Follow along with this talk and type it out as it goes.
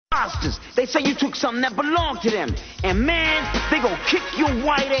imposters. They say you took something that belonged to them. And man, they gon' kick your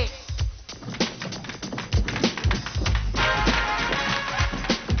white ass.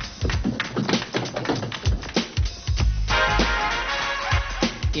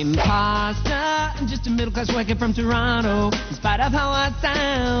 Imposter, I'm just a middle-class worker from Toronto. In spite of how I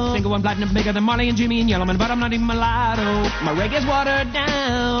sound, single one platinum bigger than Marley and Jimmy and Yellowman, but I'm not even mulatto. My reggae's watered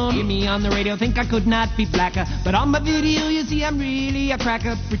down. Hear me on the radio, think I could not be blacker, but on my video you see I'm really a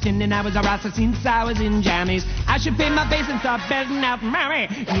cracker, pretending I was a rasta since I was in jammies. I should pay my face and start belting out Mary.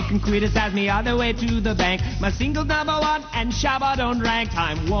 You can criticize me all the way to the bank. My single's number one and Shabba don't rank.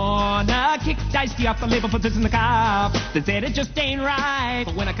 Time Warner kick Dicey off the label, puts us in the cops. They said it just ain't right.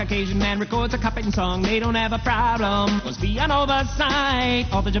 But when a Caucasian man records a Copyright song, they don't have a problem. Must be an oversight.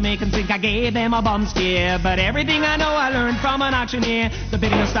 All the Jamaicans think I gave them a bum scare, but everything I know I learned from an auctioneer. The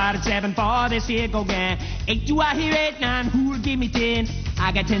bidding will start at 7 for this here go gang. 8 do I hear 8, 9 who'll give me 10?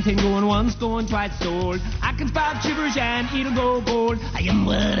 I got 10 going once, going twice sold. I can spout gibberish and it'll go gold. I am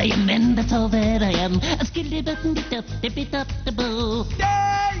what I am and that's all that I am. A skilly button bit up the bow.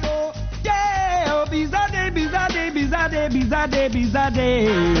 Day-o, day-o, bizade, bizade, bizade, bizade,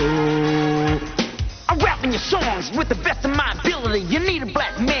 bizade. I'm rapping your songs with the best of my ability. You need a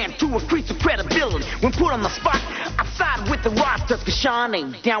black man to increase your credibility. When put on the spot, I side with the roster, cause Sean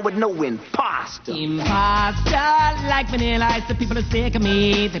ain't down with no imposter. Imposter, like Vanilla Ice, the people are sick of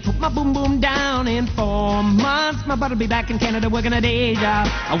me. They put my boom boom down in 4 months. My butt'll be back in Canada working a day job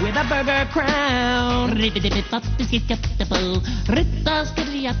with a burger crown. Would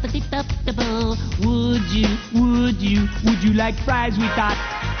you like fries with that?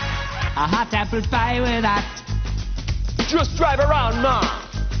 A hot apple pie with that. Just drive around, ma.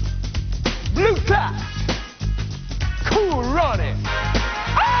 Blue top. Cool running.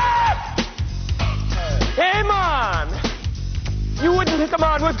 Ah! Hey, man. You wouldn't hit a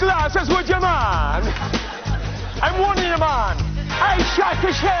man with glasses, would you, man? I'm warning you, man. I shot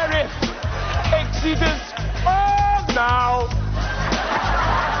the sheriff.